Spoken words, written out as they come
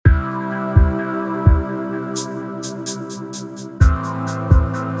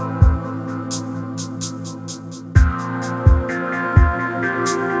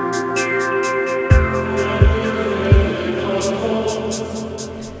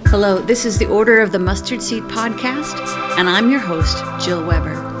Hello, this is the Order of the Mustard Seed podcast, and I'm your host, Jill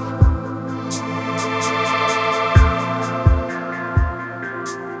Weber.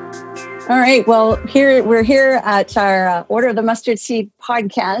 All right, well, we're here at our Order of the Mustard Seed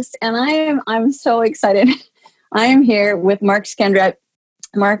podcast, and I'm so excited. I am here with Mark Scandrette.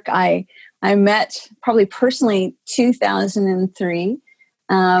 Mark, I met probably personally 2003,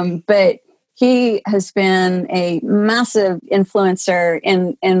 but he has been a massive influencer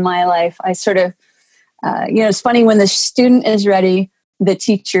in my life. I sort of, it's funny when the student is ready, the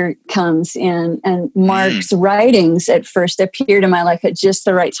teacher comes in, and Mark's writings at first appeared in my life at just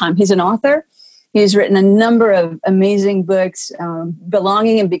the right time. He's an author. He's written a number of amazing books,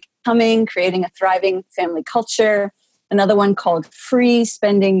 Belonging and Becoming, Creating a Thriving Family Culture. Another one called Free,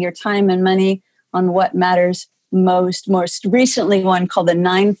 Spending Your Time and Money on What Matters Most. Most recently, one called The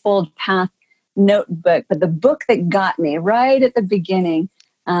Ninefold Path Notebook. But the book that got me right at the beginning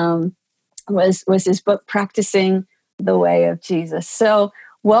was his book, Practicing the Way of Jesus. So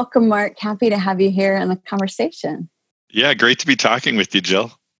welcome, Mark. Happy to have you here in the conversation. Yeah, great to be talking with you,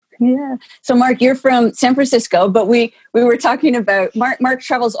 Jill. Yeah. So Mark, you're from San Francisco, but we were talking about Mark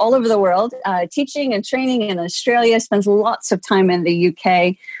travels all over the world, teaching and training in Australia, spends lots of time in the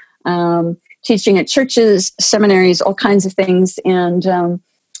UK, teaching at churches, seminaries, all kinds of things. And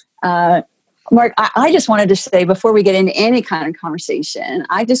Mark, I just wanted to say, before we get into any kind of conversation,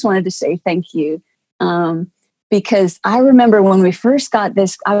 I just wanted to say thank you. Because I remember when we first got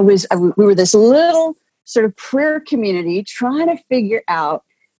this, we were this little sort of prayer community trying to figure out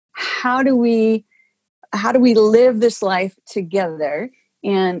how do we live this life together.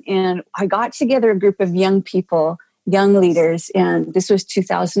 And I got together a group of young people, young leaders, and this was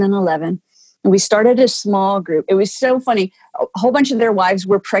 2011. And we started a small group. It was so funny. A whole bunch of their wives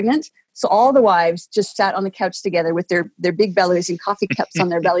were pregnant. So all the wives just sat on the couch together with their big bellies and coffee cups on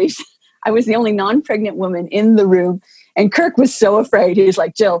their bellies. I was the only non-pregnant woman in the room. And Kirk was so afraid. He was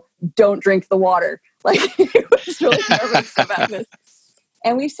like, Jill, don't drink the water. Like, he was really nervous about this.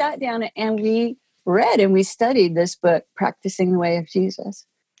 And we sat down and we read and we studied this book, Practicing the Way of Jesus.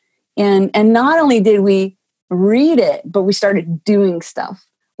 And not only did we read it, but we started doing stuff.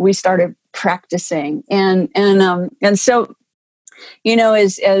 We started practicing. And so,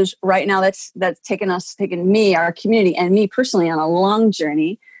 as right now, that's taken me, our community, and me personally on a long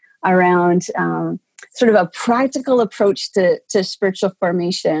journey around sort of a practical approach to spiritual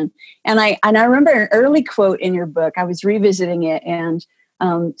formation. And I remember an early quote in your book. I was revisiting it and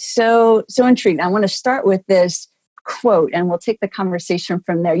so intrigued. I want to start with this quote, and we'll take the conversation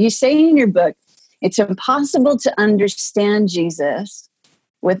from there. You say in your book, it's impossible to understand Jesus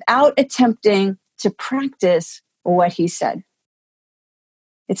without attempting to practice what he said.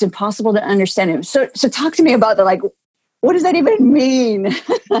 It's impossible to understand him. So talk to me about what does that even mean?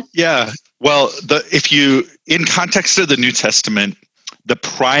 Yeah. Well, in context of the New Testament, the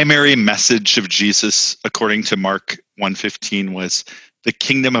primary message of Jesus, according to Mark 1:15, was the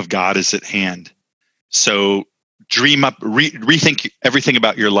kingdom of God is at hand. So dream up, rethink everything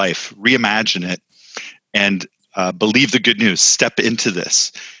about your life, reimagine it, and believe the good news. Step into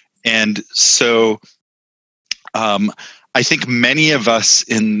this. And so I think many of us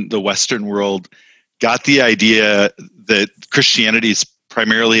in the Western world got the idea that Christianity is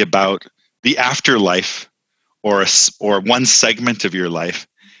primarily about the afterlife or one segment of your life.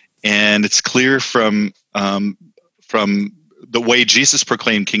 And it's clear from the way Jesus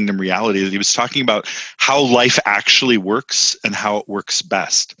proclaimed kingdom reality that he was talking about how life actually works and how it works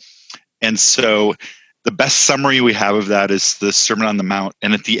best. And so the best summary we have of that is the Sermon on the Mount.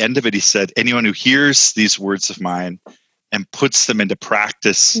 And at the end of it, he said, anyone who hears these words of mine and puts them into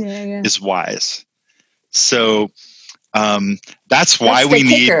practice is wise. So that's why we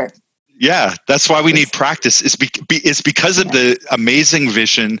need, that's why we need practice. Is because of the amazing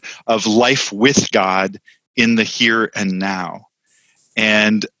vision of life with God in the here and now.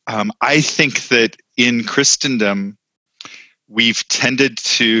 And I think that in Christendom, we've tended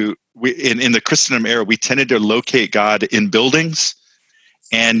to, in the Christendom era, we tended to locate God in buildings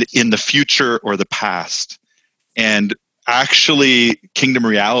and in the future or the past. And actually, kingdom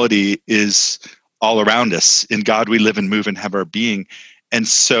reality is all around us. In God, we live and move and have our being. And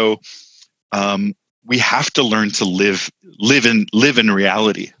so we have to learn to live in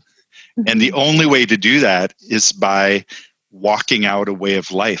reality. And the only way to do that is by walking out a way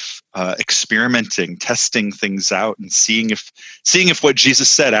of life, experimenting, testing things out, and seeing if what Jesus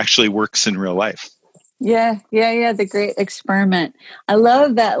said actually works in real life. Yeah. The great experiment. I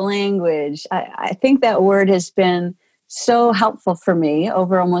love that language. I think that word has been so helpful for me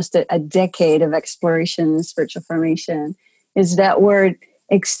over almost a decade of exploration and spiritual formation, is that word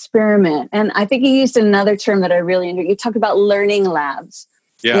experiment. And I think you used another term that I really enjoyed. You talked about learning labs.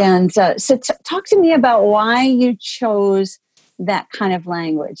 Yeah. And so talk to me about why you chose that kind of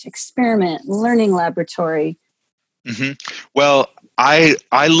language: experiment, learning laboratory. Mm-hmm. Well, I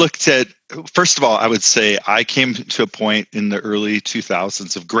looked at, first of all, I would say I came to a point in the early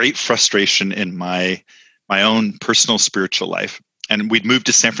 2000s of great frustration in my own personal spiritual life. And we'd moved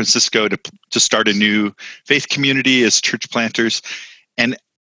to San Francisco to start a new faith community as church planters. And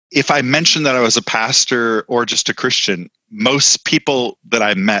if I mentioned that I was a pastor or just a Christian, most people that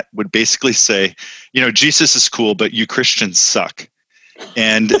I met would basically say, Jesus is cool, but you Christians suck.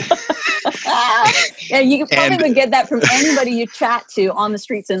 And yeah, you probably would get that from anybody you chat to on the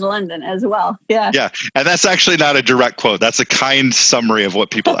streets in London as well. Yeah. Yeah. And that's actually not a direct quote. That's a kind summary of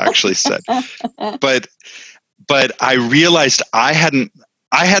what people actually said. But I realized I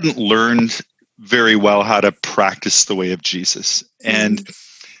hadn't learned very well how to practice the way of Jesus. And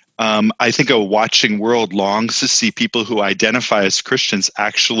I think a watching world longs to see people who identify as Christians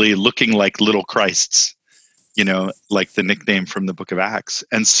actually looking like little Christs, like the nickname from the book of Acts.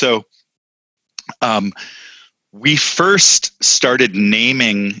 And so we first started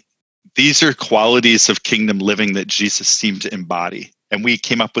naming, these are qualities of kingdom living that Jesus seemed to embody. And we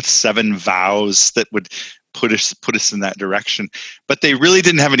came up with 7 vows that would put us in that direction. But they really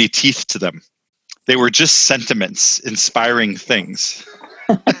didn't have any teeth to them. They were just sentiments, inspiring things.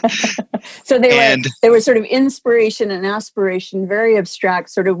 So they were sort of inspiration and aspiration, very abstract,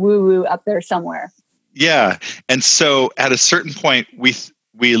 sort of woo-woo up there somewhere. Yeah. And so at a certain point,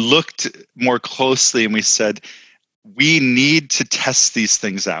 we looked more closely and we said, we need to test these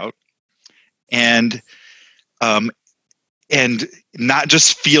things out and not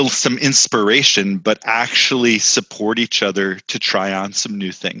just feel some inspiration, but actually support each other to try on some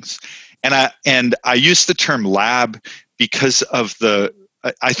new things. And I use the term lab because of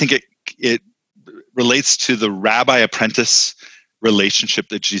I think it relates to the rabbi-apprentice relationship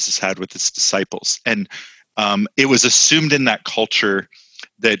that Jesus had with his disciples. And it was assumed in that culture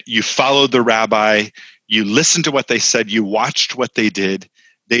that you followed the rabbi, you listened to what they said, you watched what they did,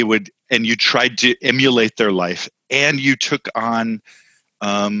 and you tried to emulate their life, and you took on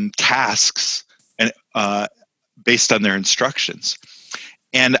tasks and based on their instructions.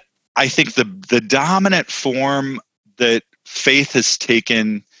 And I think the dominant form that faith has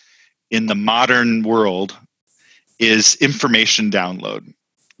taken in the modern world is information download.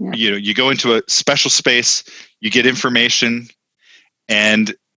 Yeah. You go into a special space, you get information,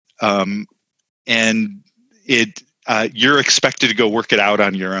 and you're expected to go work it out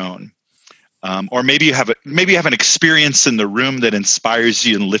on your own. Or maybe you have an experience in the room that inspires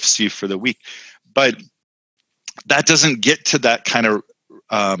you and lifts you for the week, but that doesn't get to that kind of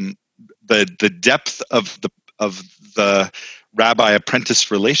the depth of the rabbi apprentice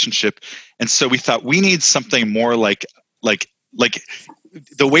relationship. And so we thought we need something more like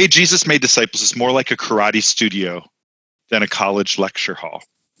the way Jesus made disciples is more like a karate studio than a college lecture hall.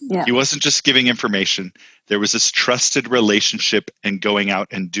 Yeah. He wasn't just giving information. There was this trusted relationship and going out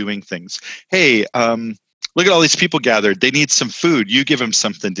and doing things. Hey, look at all these people gathered. They need some food. You give them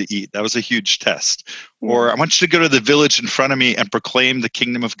something to eat. That was a huge test. Yeah. Or I want you to go to the village in front of me and proclaim the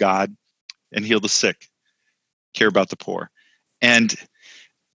kingdom of God and heal the sick. Care about the poor. And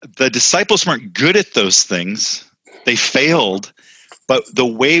the disciples weren't good at those things. They failed. But the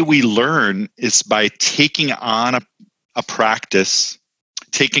way we learn is by taking on a practice,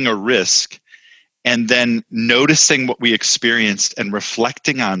 taking a risk, and then noticing what we experienced and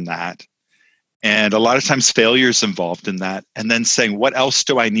reflecting on that. And a lot of times failure is involved in that. And then saying, what else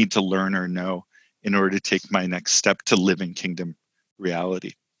do I need to learn or know in order to take my next step to live in kingdom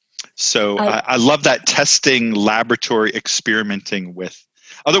reality? So I love that testing, laboratory, experimenting with.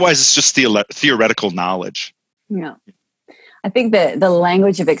 Otherwise, it's just theoretical knowledge. Yeah. I think the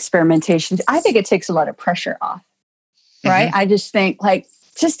language of experimentation, I think it takes a lot of pressure off, right? Mm-hmm. I just think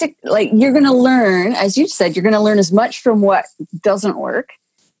you're going to learn, as you said, you're going to learn as much from what doesn't work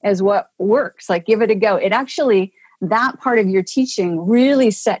as what works. Like, give it a go. It actually, that part of your teaching really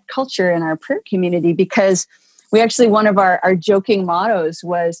set culture in our prayer community, because we actually, one of our joking mottos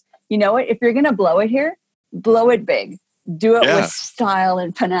was, you know what, if you're going to blow it here, blow it big. Do it with style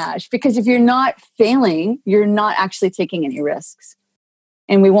and panache, because if you're not failing, you're not actually taking any risks.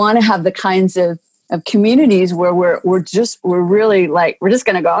 And we want to have the kinds of communities where we're just going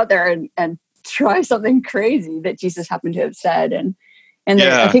to go out there and try something crazy that Jesus happened to have said. And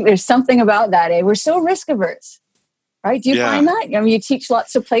I think there's something about that. We're so risk averse, right? Do you find that? I mean, you teach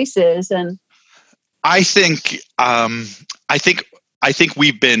lots of places, and I think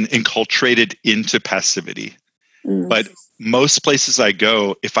we've been enculturated into passivity. But most places I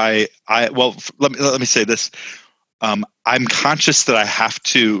go, if let me say this. I'm conscious that I have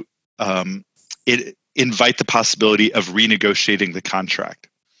to invite the possibility of renegotiating the contract.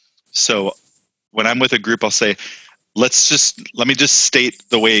 So when I'm with a group, I'll say, let me just state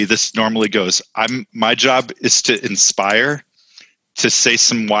the way this normally goes. My job is to inspire, to say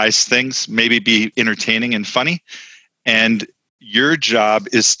some wise things, maybe be entertaining and funny. And your job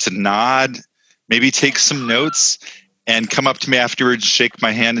is to nod, maybe take some notes, and come up to me afterwards, shake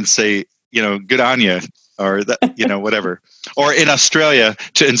my hand and say, good on you, or that, whatever. Or in Australia,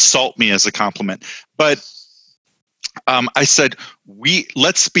 to insult me as a compliment. But I said,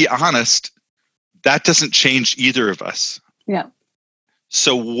 let's be honest, that doesn't change either of us. Yeah.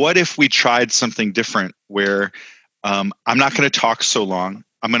 So what if we tried something different where I'm not going to talk so long.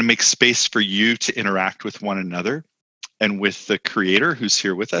 I'm going to make space for you to interact with one another and with the Creator who's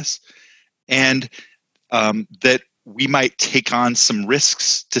here with us. And that we might take on some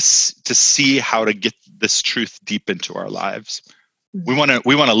risks to see how to get this truth deep into our lives. We want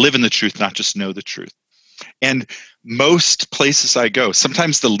to live in the truth, not just know the truth. And most places I go,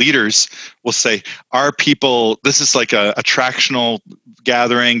 sometimes the leaders will say, our people, this is like a attractional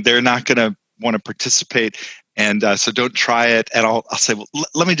gathering. They're not going to want to participate. And so don't try it. And I'll say, well,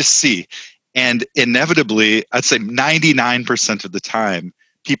 let me just see. And inevitably, I'd say 99% of the time,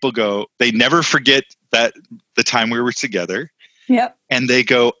 people go, they never forget that the time we were together. Yep. And they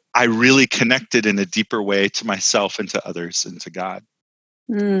go, I really connected in a deeper way to myself and to others and to God.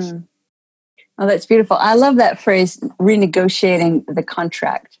 Mm. Oh, that's beautiful. I love that phrase, renegotiating the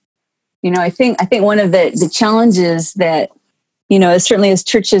contract. I think one of the challenges that, certainly as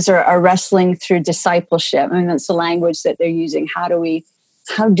churches are wrestling through discipleship. I mean, that's the language that they're using. How do we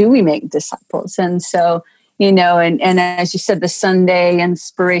make disciples? And so, and as you said, the Sunday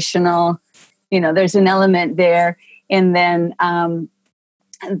inspirational, there's an element there. And then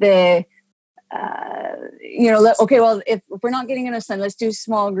okay, well, if we're not getting in a Sunday, let's do a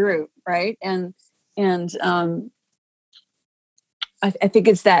small group, right? And I think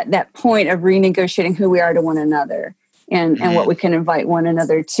it's that point of renegotiating who we are to one another and what we can invite one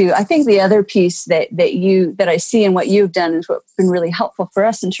another to. I think the other piece that I see in what you've done is what's been really helpful for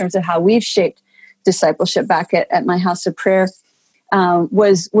us in terms of how we've shaped discipleship back at my house of prayer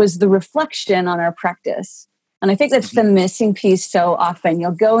was the reflection on our practice. And I think that's the missing piece so often.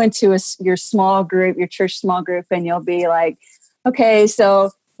 You'll go into your small group, your church small group, and you'll be like, okay, so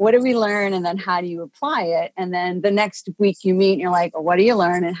what do we learn? And then how do you apply it? And then the next week you meet and you're like, well, what do you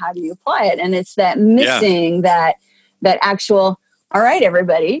learn and how do you apply it? And it's that missing that actual, all right,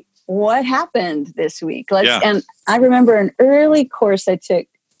 everybody, what happened this week? And I remember an early course I took,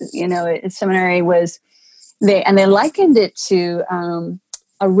 at seminary they likened it to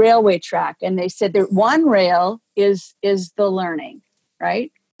a railway track. And they said that one rail is the learning,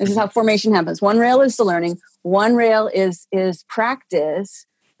 right? This is how formation happens. One rail is the learning. One rail is practice.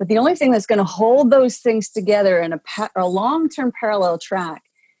 But the only thing that's going to hold those things together in a long-term parallel track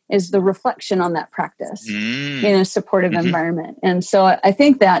is the reflection on that practice in a supportive environment. And so I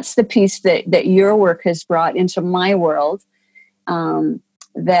think that's the piece that your work has brought into my world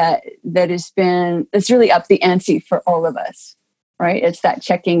that's really up the ante for all of us. Right. It's that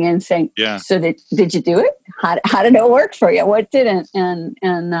checking in saying, so did you do it? How did it work for you? What didn't? And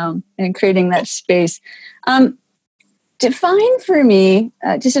creating that space. Define for me,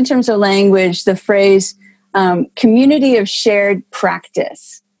 just in terms of language, the phrase community of shared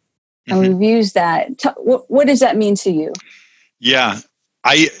practice. And we've used that. What does that mean to you? Yeah,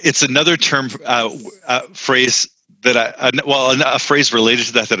 it's another term, phrase that a phrase related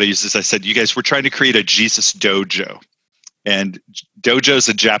to that I use is I said, you guys, we're trying to create a Jesus dojo. And dojo is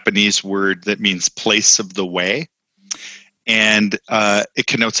a Japanese word that means place of the way. And it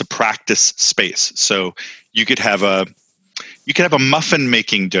connotes a practice space. So you could have a muffin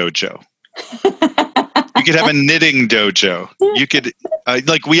making dojo. You could have a knitting dojo. You could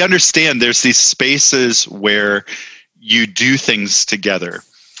we understand there's these spaces where you do things together.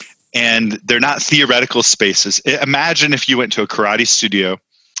 And they're not theoretical spaces. Imagine if you went to a karate studio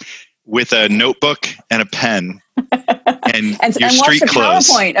with a notebook and a pen and your street clothes.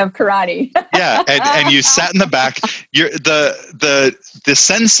 PowerPoint of karate. Yeah, and you sat in the back. The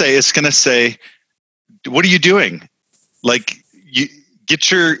sensei is going to say, "What are you doing? Like, you get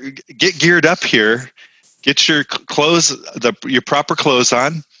geared up here. Get your clothes, your proper clothes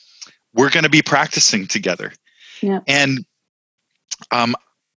on. We're going to be practicing together." Yeah.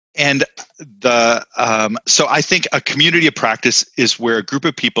 So I think a community of practice is where a group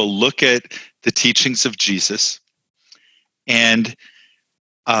of people look at the teachings of Jesus and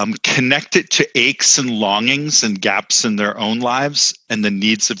connect it to aches and longings and gaps in their own lives and the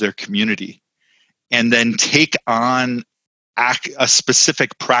needs of their community, and then take on a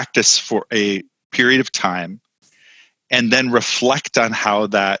specific practice for a period of time, and then reflect on how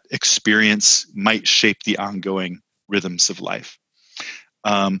that experience might shape the ongoing rhythms of life.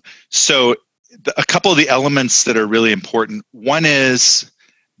 So a couple of the elements that are really important. One is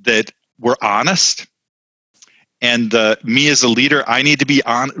that we're honest. And me as a leader, I need to be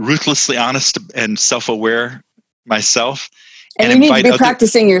ruthlessly honest and self-aware myself. And you need to be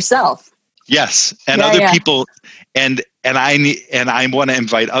practicing yourself. Yes, and other people, and I want to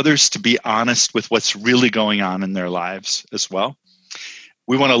invite others to be honest with what's really going on in their lives as well.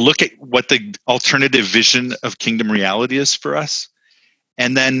 We want to look at what the alternative vision of kingdom reality is for us,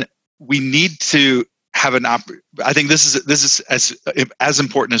 and then we need to have I think this is as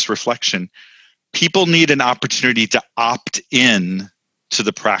important as reflection. People need an opportunity to opt in to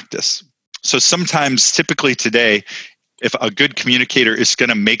the practice. So sometimes, typically today, if a good communicator is going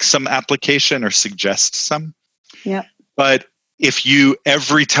to make some application or suggest some, but if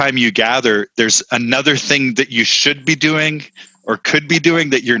every time you gather, there's another thing that you should be doing or could be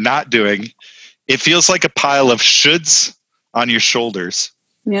doing that you're not doing, it feels like a pile of shoulds on your shoulders.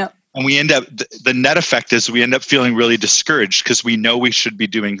 Yeah. And we end up, the net effect is we end up feeling really discouraged because we know we could be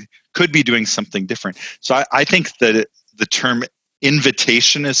doing something different. So I think that the term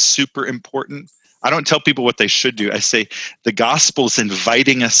invitation is super important. I don't tell people what they should do. I say the gospel is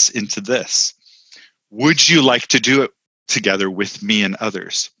inviting us into this. Would you like to do it together with me and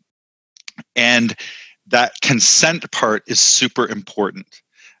others? And that consent part is super important.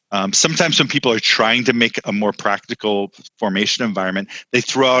 Sometimes when people are trying to make a more practical formation environment, they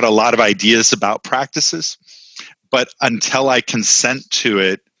throw out a lot of ideas about practices, but until I consent to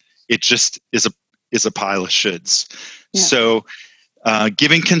it, it just is a pile of shoulds. Yeah. So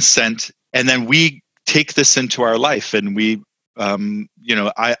giving consent, and then we take this into our life, and we, I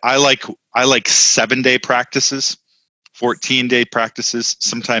like 7-day practices, 14-day practices,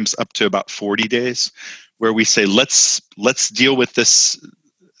 sometimes up to about 40 days, where we say, let's deal with this.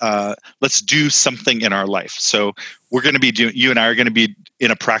 Let's do something in our life. So we're going to be you and I are going to be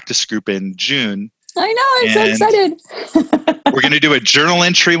in a practice group in June. I know, I'm so excited. We're going to do a journal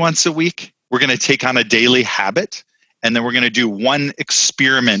entry once a week. We're going to take on a daily habit, and then we're going to do one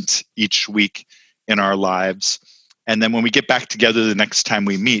experiment each week in our lives. And then when we get back together the next time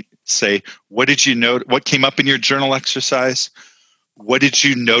we meet, say, what did you note? What came up in your journal exercise? What did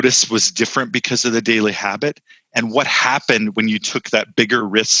you notice was different because of the daily habit? And what happened when you took that bigger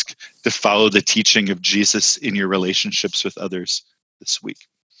risk to follow the teaching of Jesus in your relationships with others this week?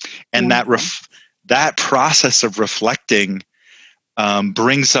 And that process of reflecting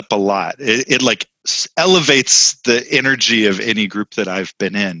brings up a lot. It like elevates the energy of any group that I've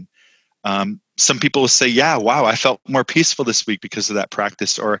been in. Some people will say, yeah, wow, I felt more peaceful this week because of that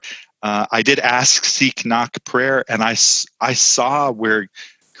practice. Or I did ask, seek, knock prayer, and I saw where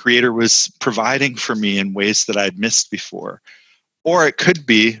Creator was providing for me in ways that I'd missed before. Or it could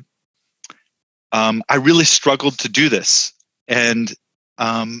be, I really struggled to do this. And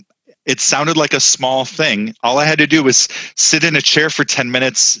it sounded like a small thing. All I had to do was sit in a chair for 10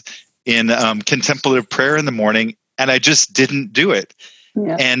 minutes in contemplative prayer in the morning, and I just didn't do it.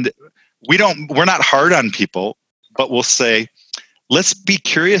 Yeah. And we're not hard on people, but we'll say, let's be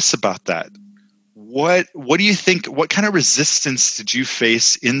curious about that. What do you think? What kind of resistance did you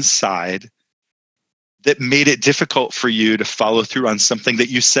face inside that made it difficult for you to follow through on something that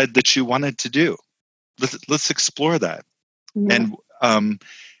you said that you wanted to do? Let's explore that. Yeah.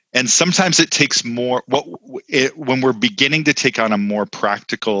 And sometimes it takes more. When we're beginning to take on a more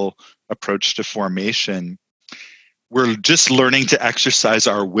practical approach to formation, we're just learning to exercise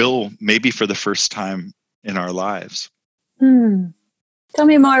our will, maybe for the first time in our lives. Tell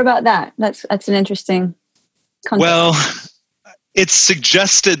me more about that. That's an interesting concept. Well, it's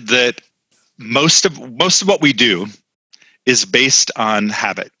suggested that most of what we do is based on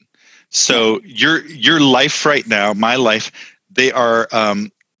habit. So your life right now, my life, they are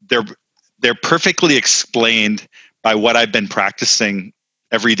they're perfectly explained by what I've been practicing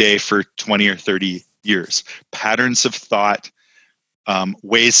every day for 20 or 30 years. Patterns of thought,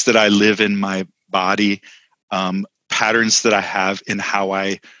 ways that I live in my body, patterns that I have in how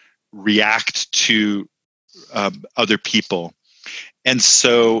I react to other people. And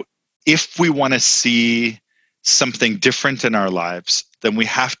so if we want to see something different in our lives, then we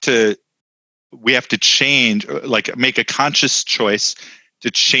have to change, like make a conscious choice to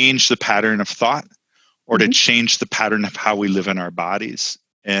change the pattern of thought or to change the pattern of how we live in our bodies.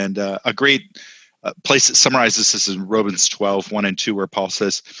 And a great place that summarizes this in Romans 12, 1 and 2, where Paul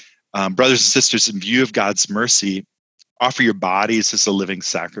says, brothers and sisters, in view of God's mercy, offer your bodies as a living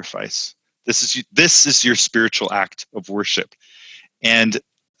sacrifice. This is your spiritual act of worship. And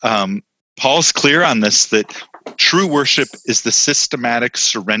Paul's clear on this, that true worship is the systematic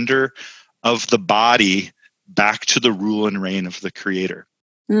surrender of the body back to the rule and reign of the Creator.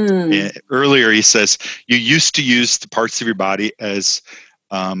 Earlier, he says, you used to use the parts of your body as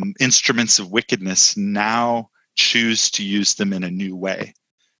instruments of wickedness. Now choose to use them in a new way.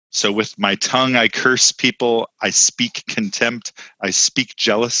 So with my tongue, I curse people. I speak contempt. I speak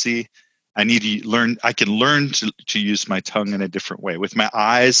jealousy. I can learn to use my tongue in a different way. With my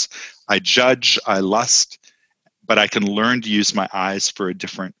eyes, I judge, I lust, but I can learn to use my eyes for a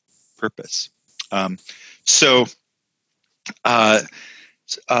different purpose. So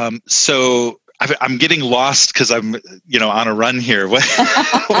I'm getting lost because I'm, on a run here.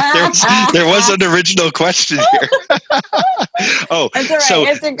 There was an original question here. Oh, that's all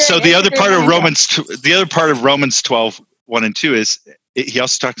right. So the other part of Romans 12, 1 and 2 is he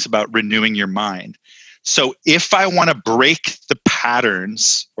also talks about renewing your mind. So if I want to break the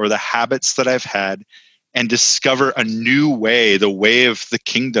patterns or the habits that I've had and discover a new way, the way of the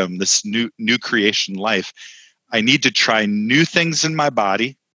kingdom, this new creation life, I need to try new things in my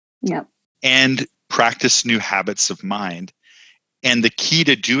body. Yep. And practice new habits of mind. And the key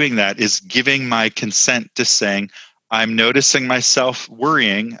to doing that is giving my consent to saying, I'm noticing myself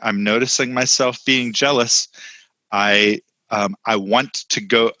worrying. I'm noticing myself being jealous. I want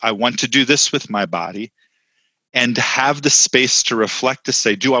to do this with my body, and to have the space to reflect, to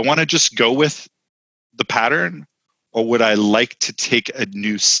say, do I want to just go with the pattern, or would I like to take a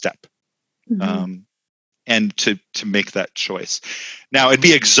new step? Mm-hmm. And to make that choice. Now, it'd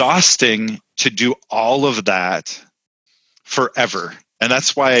be exhausting to do all of that forever. And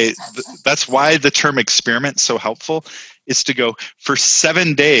that's why the term experiment is so helpful, is to go for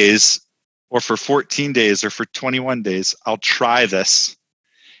 7 days or for 14 days or for 21 days, I'll try this.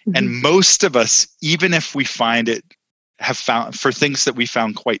 Mm-hmm. And most of us, even if we have found for things that we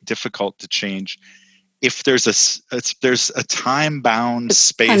found quite difficult to change, if there's a time-bound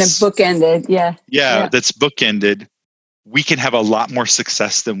space, kind of bookended, yeah, that's bookended, we can have a lot more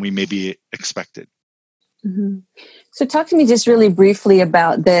success than we maybe expected. Mm-hmm. So talk to me just really briefly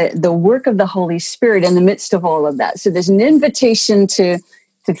about the work of the Holy Spirit in the midst of all of that. So there's an invitation to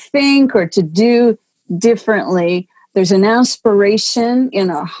think or to do differently. There's an aspiration in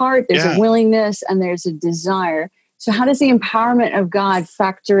our heart, there's a willingness, and there's a desire. So how does the empowerment of God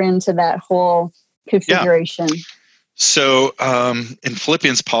factor into that whole configuration? Yeah. So in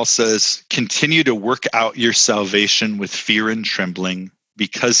Philippians, Paul says, continue to work out your salvation with fear and trembling,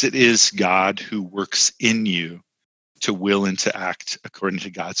 because it is God who works in you to will and to act according to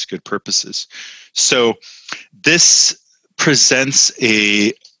God's good purposes. So this presents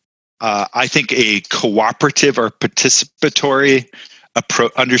I think a cooperative or participatory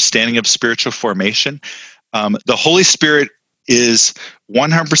understanding of spiritual formation. The Holy Spirit is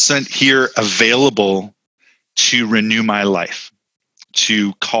 100% here available to renew my life,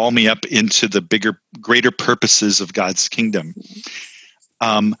 to call me up into the greater purposes of God's kingdom.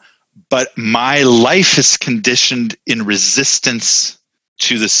 But my life is conditioned in resistance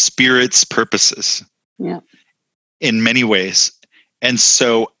to the Spirit's purposes in many ways. And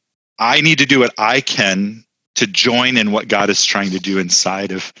so I need to do what I can to join in what God is trying to do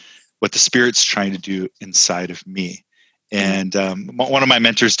inside of what the Spirit's trying to do inside of me. And one of my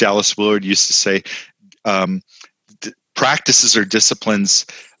mentors, Dallas Willard, used to say, practices or disciplines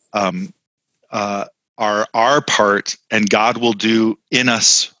are our part, and God will do in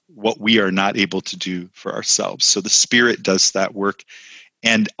us what we are not able to do for ourselves. So the Spirit does that work,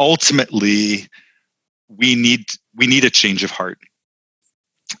 and ultimately, we need a change of heart,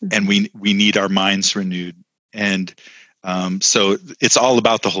 and we need our minds renewed, and so it's all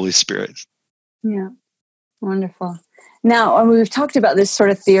about the Holy Spirit. Yeah, wonderful. Now, we've talked about this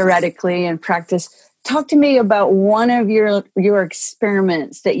sort of theoretically and practice. Talk to me about one of your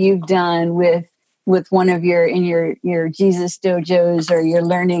experiments that you've done with one of your Jesus dojos or your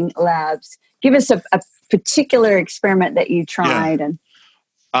learning labs. Give us a particular experiment that you tried.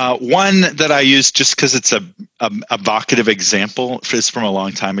 Yeah. One that I use just because it's a evocative example is from a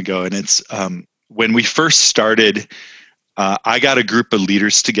long time ago, and it's when we first started. I got a group of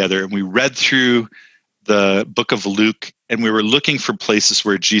leaders together, and we read through the book of Luke, and we were looking for places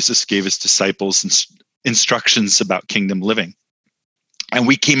where Jesus gave his disciples instructions about kingdom living. And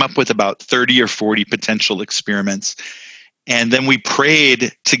we came up with about 30 or 40 potential experiments. And then we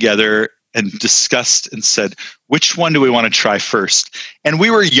prayed together and discussed and said, which one do we want to try first? And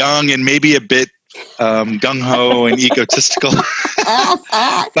we were young and maybe a bit gung-ho and egotistical.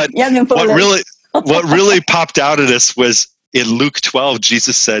 But Young and what foolish. really popped out at us was in Luke 12,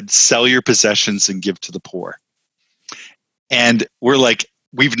 Jesus said, "Sell your possessions and give to the poor." And we're like,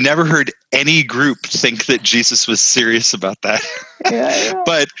 we've never heard any group think that Jesus was serious about that. Yeah.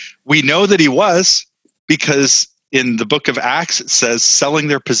 But we know that he was, because in the book of Acts, it says, selling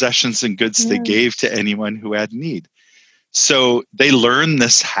their possessions and goods they gave to anyone who had need. So they learned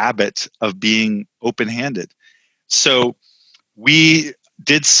this habit of being open-handed. So we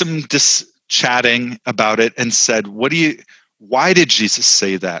did some chatting about it and said, why did Jesus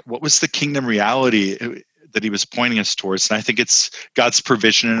say that? What was the kingdom reality that he was pointing us towards? And I think it's God's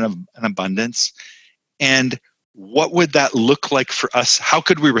provision and abundance. And what would that look like for us? How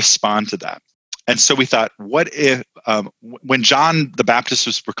could we respond to that? And so we thought, what if, when John the Baptist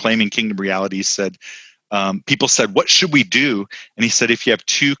was proclaiming kingdom reality, he said, people said, "What should we do?" And he said, "If you have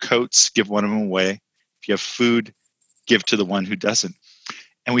 2 coats, give one of them away. If you have food, give to the one who doesn't."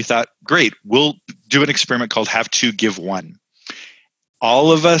 And we thought, great, we'll do an experiment called Have 2, Give 1.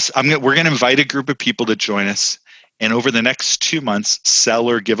 All of us, we're going to invite a group of people to join us, and over the next 2 months, sell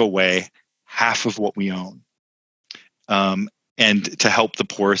or give away half of what we own, and to help the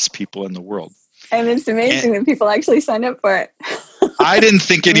poorest people in the world. And it's amazing that people actually signed up for it. I didn't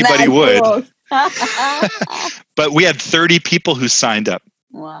think anybody would. Cool. But we had 30 people who signed up.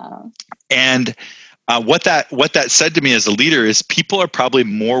 Wow. And what that said to me as a leader is people are probably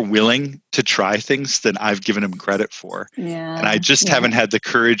more willing to try things than I've given them credit for. Yeah. And I just haven't had the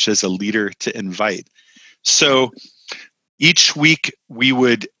courage as a leader to invite. So each week we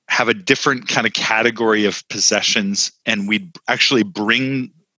would have a different kind of category of possessions, and we'd actually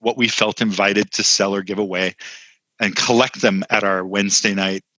bring what we felt invited to sell or give away and collect them at our Wednesday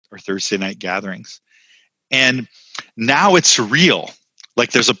night or Thursday night gatherings. And now it's real.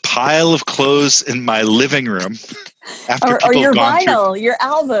 Like there's a pile of clothes in my living room after or your have gone vinyl, through, your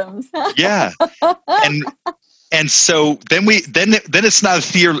albums. Yeah. And so then it's not a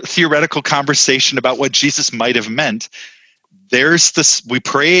theoretical conversation about what Jesus might have meant. There's this, we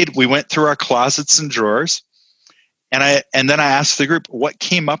prayed, we went through our closets and drawers, and then I asked the group, what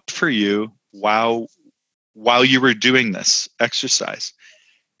came up for you while you were doing this exercise?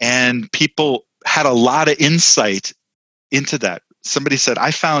 And people had a lot of insight into that. Somebody said,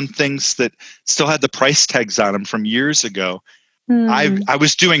 I found things that still had the price tags on them from years ago. I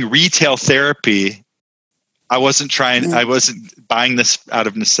was doing retail therapy. I wasn't buying this out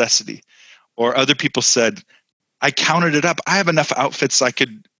of necessity. Or other people said, I counted it up. I have enough outfits I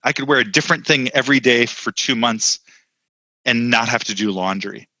could wear a different thing every day for 2 months and not have to do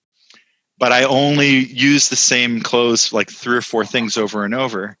laundry. But I only use the same clothes, like 3 or 4 things over and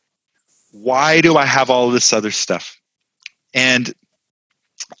over. Why do I have all this other stuff? And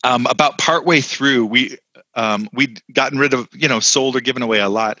about partway through, we'd gotten rid of, sold or given away a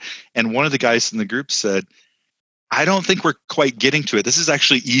lot. And one of the guys in the group said, I don't think we're quite getting to it. This is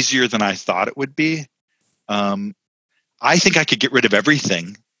actually easier than I thought it would be. I think I could get rid of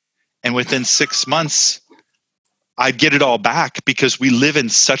everything. And within 6 months, I'd get it all back, because we live in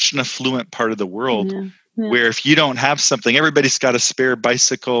such an affluent part of the world where if you don't have something, everybody's got a spare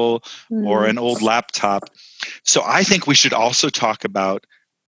bicycle or an old laptop. So I think we should also talk about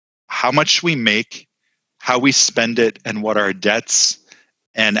how much we make, how we spend it, and what our debts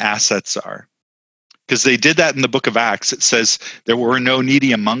and assets are. Because they did that in the book of Acts. It says there were no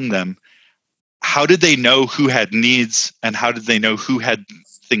needy among them. How did they know who had needs, and how did they know who had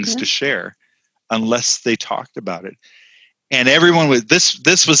things to share unless they talked about it? And everyone was,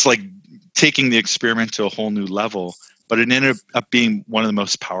 this was like taking the experiment to a whole new level, but it ended up being one of the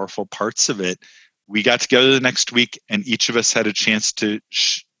most powerful parts of it. We got together the next week, and each of us had a chance to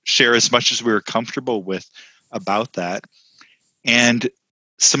share as much as we were comfortable with about that. And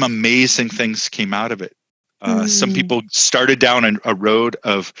some amazing things came out of it. Some people started down a road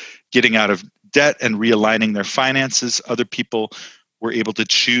of getting out of debt and realigning their finances. Other people were able to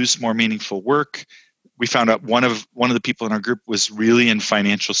choose more meaningful work. We found out one of the people in our group was really in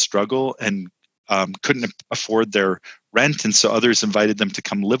financial struggle and couldn't afford their rent, and so others invited them to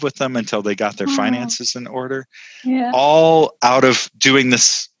come live with them until they got their finances in order. Yeah. All out of doing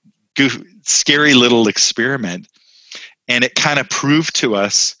this scary little experiment. And it kind of proved to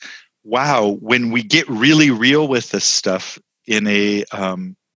us, wow, when we get really real with this stuff in a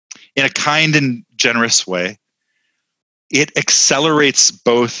kind and generous way, it accelerates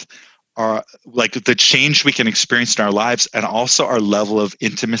both our, like, the change we can experience in our lives, and also our level of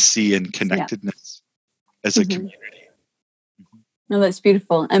intimacy and connectedness as a community. No, that's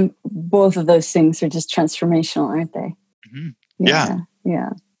beautiful. And both of those things are just transformational, aren't they? Yeah.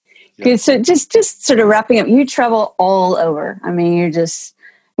 Yeah. Good. So just sort of wrapping up, you travel all over. I mean,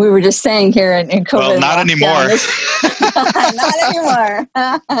 we were just saying here in COVID Well, not lockdown, anymore. not anymore.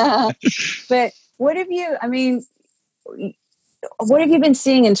 But what have you been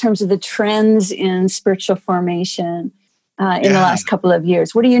seeing in terms of the trends in spiritual formation in the Yeah. last couple of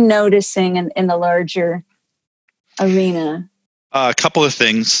years? What are you noticing in the larger arena? A couple of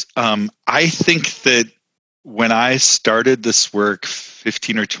things. I think that when I started this work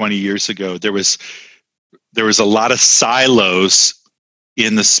 15 or 20 years ago, there was a lot of silos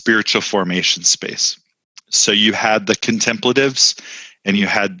in the spiritual formation space. So you had the contemplatives, and you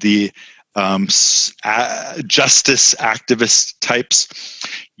had the justice activist types.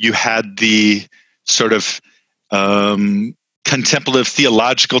 You had the sort of contemplative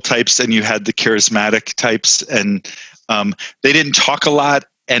theological types, and you had the charismatic types, and they didn't talk a lot,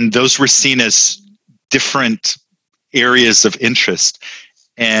 and those were seen as different areas of interest.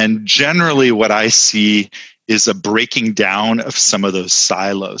 And generally what I see is a breaking down of some of those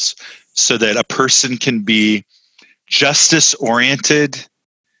silos so that a person can be justice oriented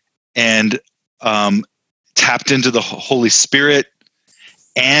and tapped into the Holy Spirit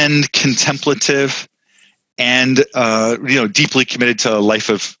and contemplative and deeply committed to a life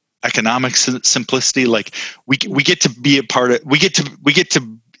of economic simplicity. Like we get to be a part of, we get to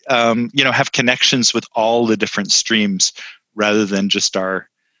have connections with all the different streams rather than just our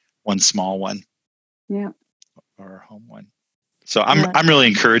one small one. Yeah. Or our home one. So I'm really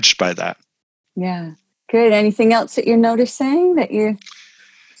encouraged by that. Yeah. Good. Anything else that you're noticing that you?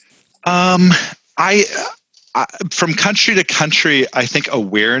 I from country to country, I think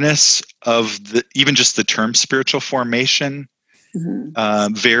awareness of even just the term spiritual formation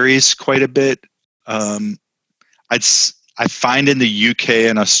varies quite a bit. I find in the UK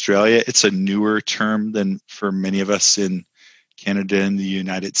and Australia, it's a newer term than for many of us in Canada and the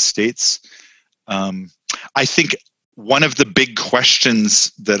United States. I think one of the big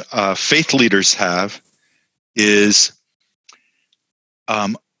questions that faith leaders have is,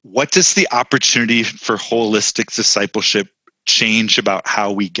 what does the opportunity for holistic discipleship change about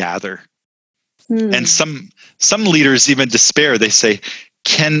how we gather? And some leaders even despair. They say,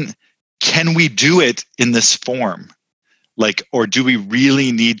 can we do it in this form? Like, or do we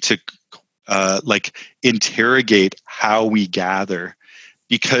really need to interrogate how we gather?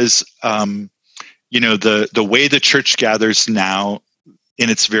 Because the way the church gathers now in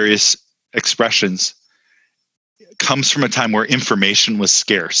its various expressions comes from a time where information was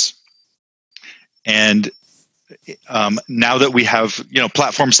scarce. And now that we have,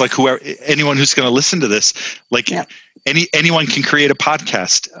 platforms like anyone who's going to listen to this, anyone can create a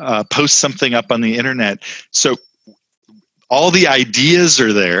podcast, post something up on the internet. So all the ideas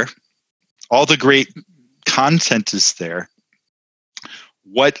are there. All the great content is there.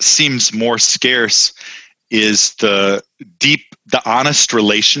 What seems more scarce is the honest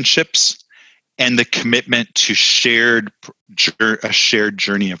relationships and the commitment to a shared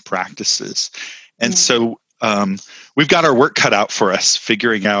journey of practices. And so we've got our work cut out for us,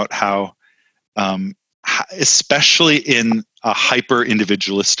 figuring out how, especially in a hyper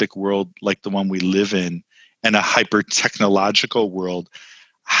individualistic world like the one we live in, and a hyper technological world,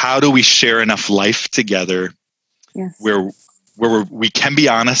 how do we share enough life together where we can be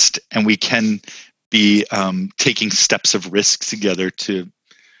honest and we can be taking steps of risk together to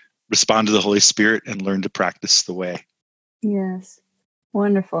respond to the Holy Spirit and learn to practice the way. Yes.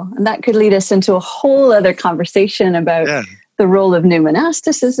 Wonderful. And that could lead us into a whole other conversation about the role of new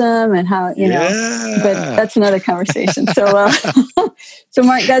monasticism and how, but that's another conversation. So, so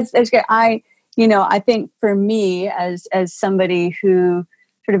Mark, that's great. I think for me as somebody who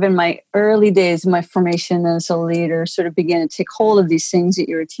sort of in my early days of my formation as a leader, sort of began to take hold of these things that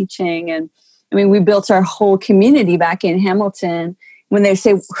you were teaching. And I mean, we built our whole community back in Hamilton. When they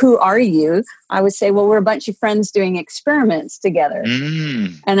say, "Who are you?" I would say, "Well, we're a bunch of friends doing experiments together."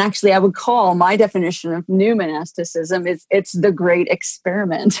 And actually, I would call my definition of new monasticism it's the great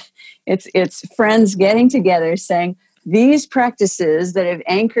experiment. It's friends getting together saying, these practices that have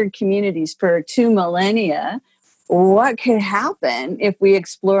anchored communities for 2 millennia, what could happen if we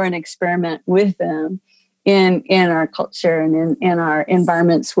explore and experiment with them in our culture and in our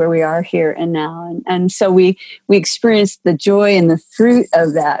environments where we are here and now. And so we experienced the joy and the fruit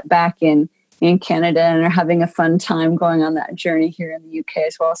of that back in Canada and are having a fun time going on that journey here in the UK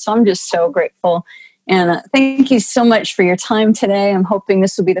as well. So I'm just so grateful. And thank you so much for your time today. I'm hoping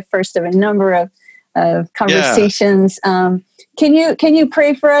this will be the first of a number of conversations. Can you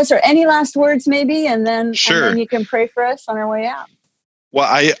pray for us, or any last words maybe? And then you can pray for us on our way out. Well,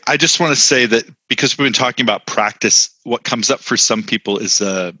 I just want to say that because we've been talking about practice, what comes up for some people is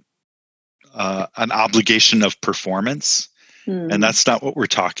a an obligation of performance, and that's not what we're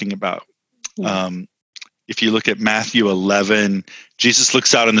talking about. If you look at Matthew 11, Jesus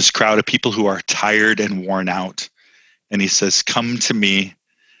looks out on this crowd of people who are tired and worn out, and he says, "Come to me.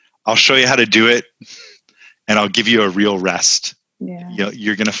 I'll show you how to do it, and I'll give you a real rest.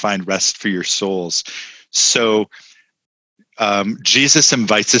 You're going to find rest for your souls." So Jesus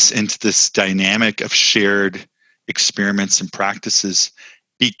invites us into this dynamic of shared experiments and practices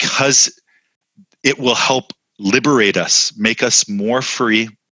because it will help liberate us, make us more free,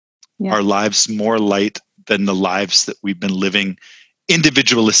 our lives more light than the lives that we've been living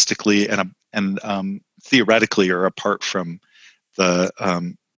individualistically and theoretically or apart from the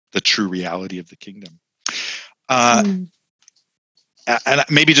true reality of the kingdom. And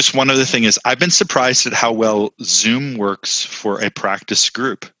maybe just one other thing is I've been surprised at how well Zoom works for a practice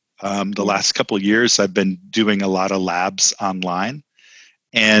group. The last couple of years, I've been doing a lot of labs online,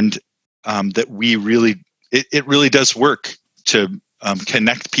 and that it really does work to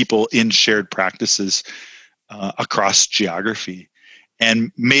connect people in shared practices across geography.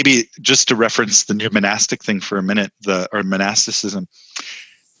 And maybe just to reference the new monastic thing for a minute, or monasticism.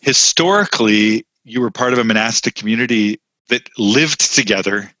 Historically, you were part of a monastic community that lived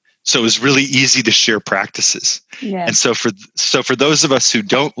together, so it was really easy to share practices. And so for those of us who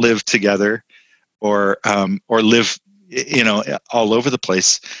don't live together or live all over the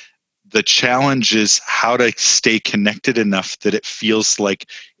place, the challenge is how to stay connected enough that it feels like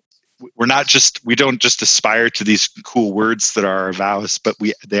we don't just aspire to these cool words that are our vows, but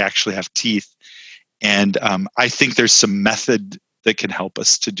they actually have teeth. And I think there's some method that can help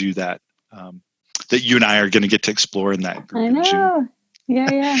us to do that. That you and I are going to get to explore in that group. I know.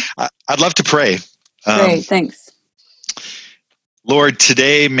 Yeah. I'd love to pray. Great, thanks. Lord,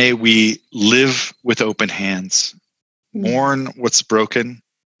 today may we live with open hands, mourn what's broken,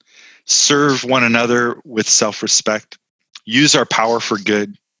 serve one another with self-respect, use our power for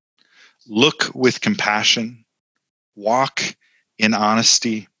good, look with compassion, walk in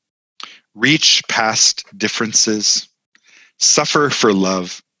honesty, reach past differences, suffer for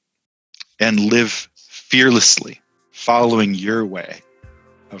love, and live fearlessly, following your way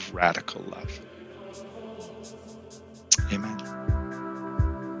of radical love. Amen.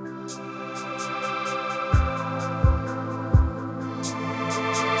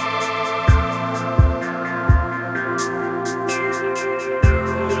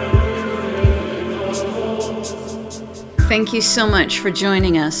 Thank you so much for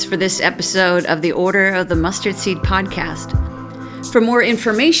joining us for this episode of the Order of the Mustard Seed podcast. For more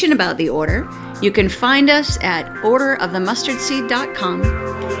information about the Order, you can find us at orderofthemustardseed.com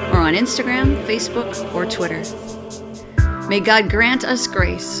or on Instagram, Facebook, or Twitter. May God grant us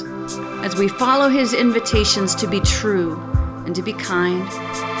grace as we follow his invitations to be true and to be kind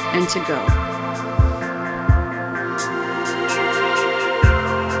and to go.